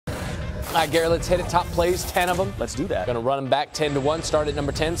Gary, let's hit it. Top plays, 10 of them. Let's do that. Going to run them back 10-1. Start at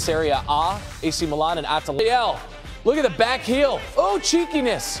number 10, Serie A, AC Milan and Atalanta. Look at the back heel. Oh,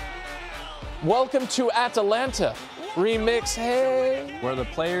 cheekiness. Welcome to Atalanta. Remix, hey. Where the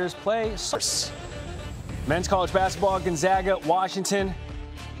players play. Men's college basketball, Gonzaga, Washington.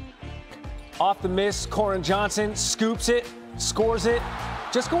 Off the miss, Corin Johnson scoops it, scores it.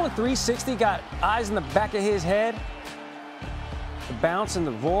 Just going 360, got eyes in the back of his head. The bounce and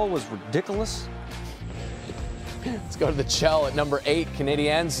the roll was ridiculous. Let's go to the Chell at number 8,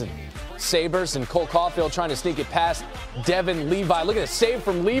 Canadiens and Sabres, and Cole Caulfield trying to sneak it past Devin Levi. Look at the save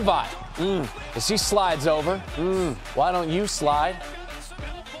from Levi. As he slides over. Why don't you slide?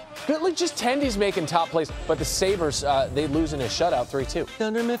 Good, look, just Tendy's making top plays, but the Sabres, they lose in a shutout 3-2.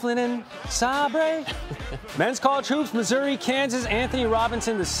 Thunder Mifflin and Sabre. Men's college hoops, Missouri, Kansas, Anthony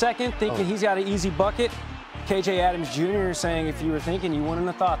Robinson II, thinking he's got an easy bucket. KJ Adams Jr. saying, if you were thinking, you wouldn't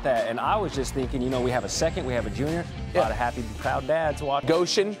have thought that. And I was just thinking, you know, we have a second, we have a junior. A lot of happy, proud dads watching.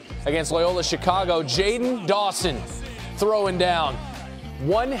 Goshen against Loyola Chicago. Jaden Dawson throwing down.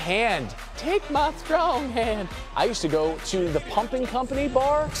 One hand. Take my strong hand. I used to go to the Pumping Company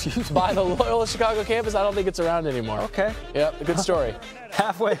bar by the Loyola Chicago campus. I don't think it's around anymore. Okay. Yep, a good story.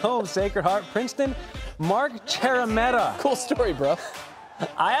 Halfway home, Sacred Heart, Princeton, Mark Cherametta. Cool story, bro.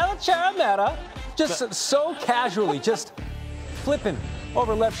 Al Cherametta, just so casually, just flipping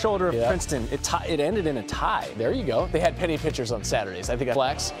over left shoulder of Princeton. It ended in a tie. There you go. They had penny pitchers on Saturdays. I think I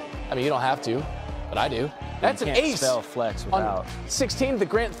flex. I mean, you don't have to, but I do. That's an ace. Spell flex without. On 16, the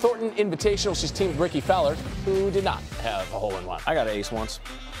Grant Thornton Invitational. She's teamed Ricky Feller, who did not have a hole-in-one. I got an ace once.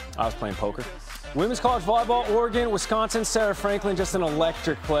 I was playing poker. Women's college volleyball, Oregon, Wisconsin, Sarah Franklin, just an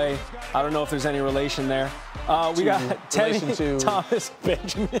electric play. I don't know if there's any relation there. We got Tammy Thomas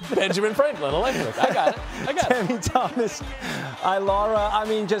Benjamin Franklin, electric. I got it. Tammy Thomas, Ilara, I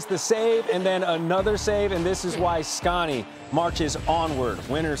mean, just the save and then another save, and this is why Scotty marches onward.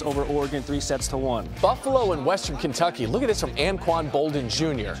 Winners over Oregon, 3-1. Buffalo and Western Kentucky. Look at this from Anquan Bolden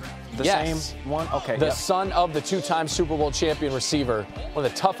Jr. The same one? Okay. The son of the two-time Super Bowl champion receiver, one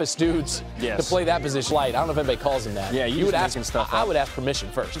of the toughest dudes to play that position. Light. I don't know if anybody calls him that. Yeah, you would ask stuff. I would ask permission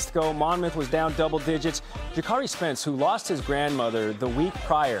first. Just to go, Monmouth was down double digits. Jakari Spence, who lost his grandmother the week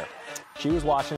prior, she was watching.